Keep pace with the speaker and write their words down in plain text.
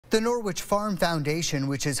The Norwich Farm Foundation,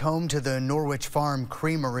 which is home to the Norwich Farm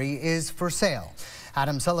Creamery, is for sale.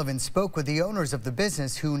 Adam Sullivan spoke with the owners of the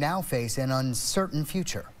business who now face an uncertain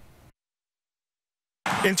future.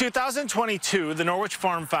 In 2022, the Norwich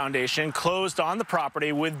Farm Foundation closed on the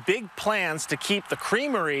property with big plans to keep the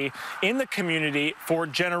creamery in the community for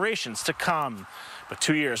generations to come. But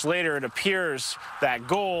 2 years later, it appears that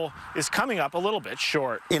goal is coming up a little bit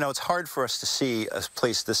short. You know, it's hard for us to see a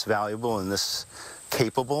place this valuable and this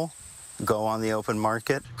capable go on the open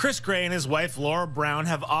market. Chris Gray and his wife Laura Brown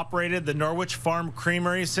have operated the Norwich Farm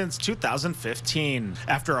Creamery since 2015.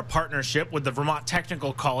 After a partnership with the Vermont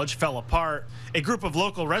Technical College fell apart, a group of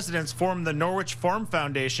local residents formed the Norwich Farm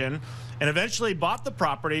Foundation and eventually bought the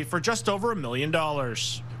property for just over $1 million.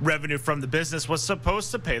 Revenue from the business was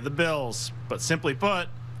supposed to pay the bills, but simply put,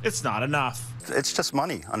 it's not enough. It's just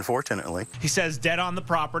money, unfortunately. He says debt on the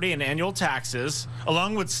property and annual taxes,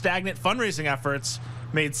 along with stagnant fundraising efforts,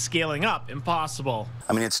 made scaling up impossible.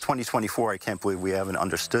 I mean, it's 2024. I can't believe we haven't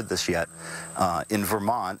understood this yet in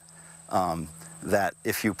Vermont, that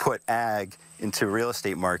if you put ag into real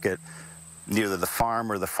estate market, neither the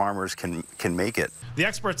farm or the farmers can make it. The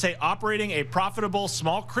experts say operating a profitable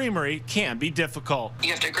small creamery can be difficult. You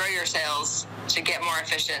have to grow your sales to get more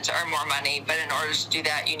efficient, to earn more money, but in order to do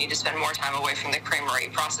that, you need to spend more time away from the creamery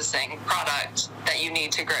processing product that you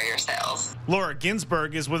need to grow your sales. Laura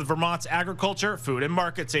Ginsburg is with Vermont's Agriculture, Food and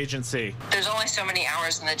Markets Agency. There's only so many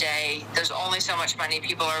hours in the day. There's only so much money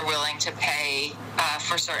people are willing to pay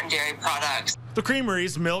for certain dairy products. The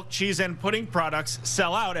creamery's milk, cheese, and pudding products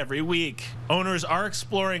sell out every week. Owners are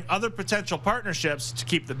exploring other potential partnerships to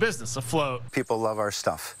keep the business afloat. People love our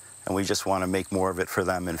stuff, and we just want to make more of it for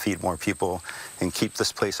them and feed more people and keep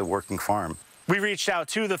this place a working farm. We reached out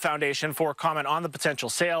to the foundation for comment on the potential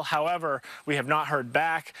sale. However, we have not heard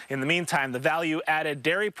back. In the meantime, the value-added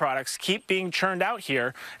dairy products keep being churned out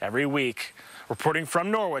here every week. Reporting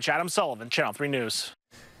from Norwich, Adam Sullivan, Channel 3 News.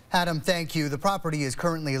 Adam, thank you. The property is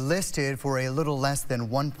currently listed for a little less than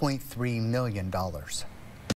 $1.3 million.